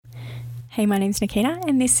Hey, my name's Nikita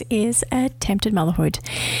and this is Attempted Motherhood.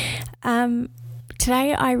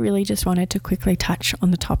 Today I really just wanted to quickly touch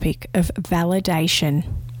on the topic of validation.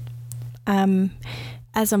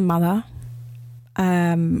 As a mother,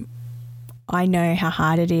 I know how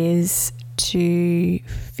hard it is to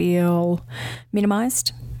feel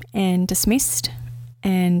minimized and dismissed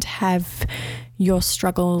and have your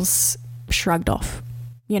struggles shrugged off,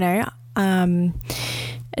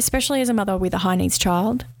 especially as a mother with a high needs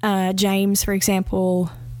child. James, for example,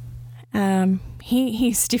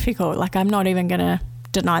 he's difficult. Like, I'm not even going to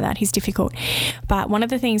deny that he's difficult. But one of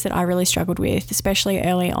the things that I really struggled with, especially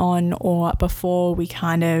early on or before we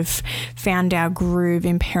kind of found our groove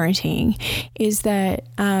in parenting, is that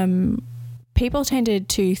people tended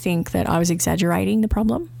to think that I was exaggerating the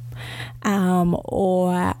problem.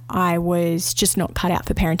 Or I was just not cut out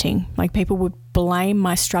for parenting. Like, people would blame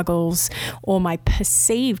my struggles, or my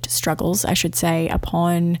perceived struggles, I should say,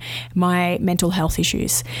 upon my mental health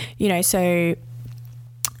issues. So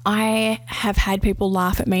I have had people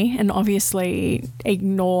laugh at me and obviously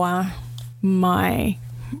ignore my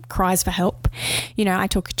cries for help. I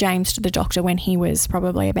took James to the doctor when he was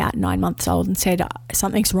probably about 9 months old and said,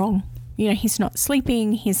 something's wrong. He's not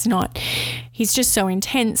sleeping. He's just so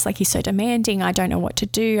intense. Like, he's so demanding. I don't know what to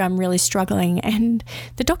do. I'm really struggling. And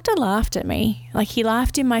the doctor laughed at me. Like, he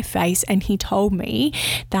laughed in my face and he told me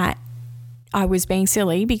that I was being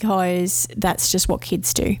silly because that's just what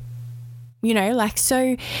kids do.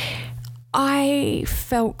 So I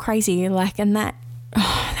felt crazy. And that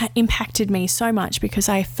impacted me so much because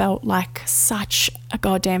I felt like such a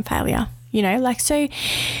goddamn failure, so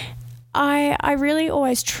I really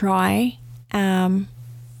always try,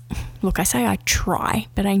 look, I say I try,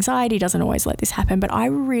 but anxiety doesn't always let this happen, but I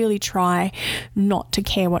really try not to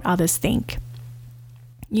care what others think,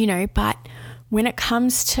 but when it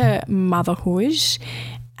comes to motherhood,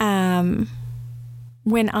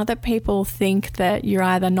 when other people think that you're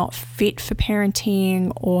either not fit for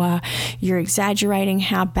parenting or you're exaggerating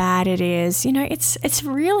how bad it is, it's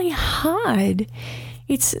really hard.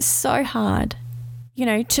 It's so hard.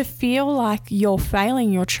 To feel like you're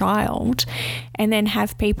failing your child and then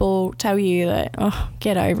have people tell you that, oh,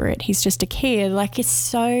 get over it, he's just a kid. Like, it's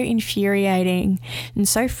so infuriating and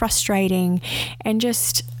so frustrating and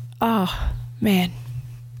just, oh, man.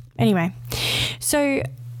 Anyway, so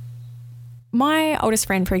my oldest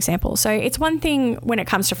friend, for example, so it's one thing when it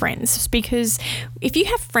comes to friends, because if you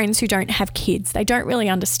have friends who don't have kids, they don't really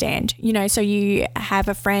understand, so you have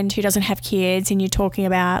a friend who doesn't have kids and you're talking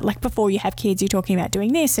about, like, before you have kids, you're talking about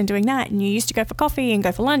doing this and doing that, and you used to go for coffee and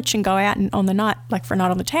go for lunch and go out and on the night, like for a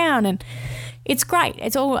night on the town, and it's great.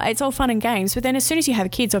 It's all fun and games. But then as soon as you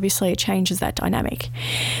have kids, obviously it changes that dynamic.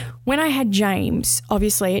 When I had James,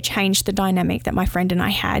 obviously it changed the dynamic that my friend and I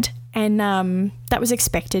had. And that was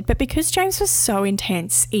expected. But because James was so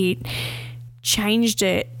intense, it changed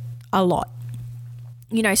it a lot.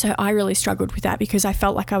 So I really struggled with that because I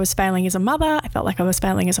felt like I was failing as a mother. I felt like I was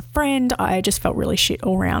failing as a friend. I just felt really shit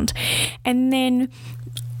all around. And then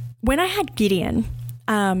when I had Gideon,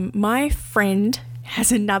 my friend has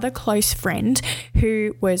another close friend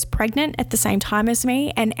who was pregnant at the same time as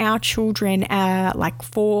me, and our children are like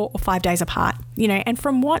 4 or 5 days apart, and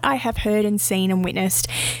from what I have heard and seen and witnessed,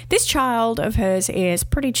 this child of hers is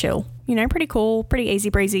pretty chill, pretty cool, pretty easy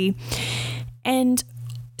breezy. And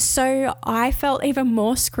so I felt even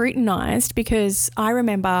more scrutinized because I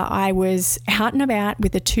remember I was out and about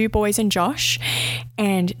with the 2 boys and Josh,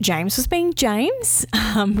 and James was being James,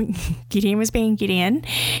 Gideon was being Gideon,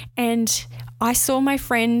 and I saw my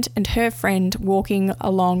friend and her friend walking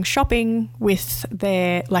along shopping with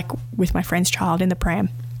my friend's child in the pram.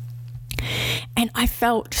 And I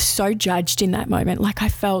felt so judged in that moment. Like, I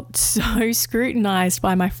felt so scrutinized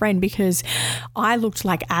by my friend because I looked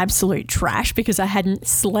like absolute trash because I hadn't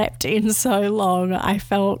slept in so long. I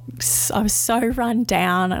was so run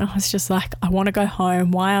down and I was just like, I want to go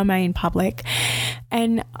home. Why am I in public?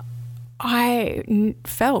 And I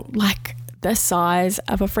felt like the size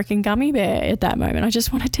of a freaking gummy bear at that moment. I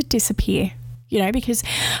just wanted to disappear, because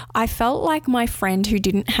I felt like my friend who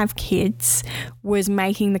didn't have kids was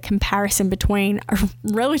making the comparison between a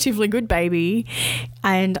relatively good baby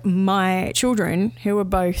and my children who were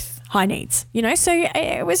both high needs, so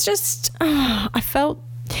it was just, I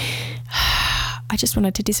just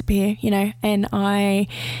wanted to disappear, and I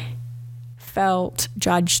felt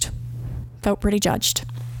pretty judged.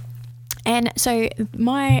 And so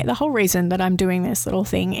the whole reason that I'm doing this little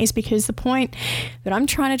thing is because the point that I'm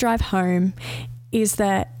trying to drive home is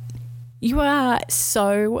that you are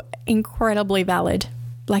so incredibly valid.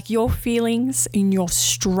 Like, your feelings and your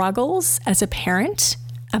struggles as a parent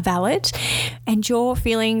are valid, and your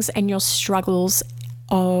feelings and your struggles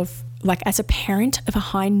of, like, as a parent of a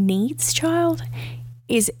high needs child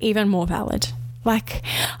is even more valid. Like,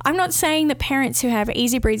 I'm not saying that parents who have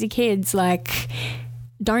easy breezy kids, like,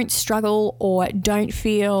 don't struggle or don't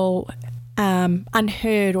feel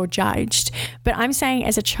unheard or judged. But I'm saying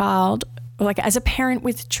as a child, like as a parent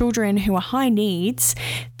with children who are high needs,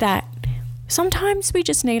 that sometimes we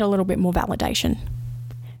just need a little bit more validation.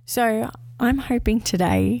 So I'm hoping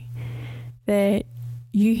today that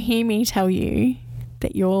you hear me tell you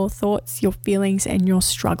that your thoughts, your feelings, and your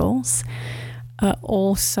struggles are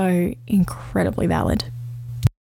also incredibly valid.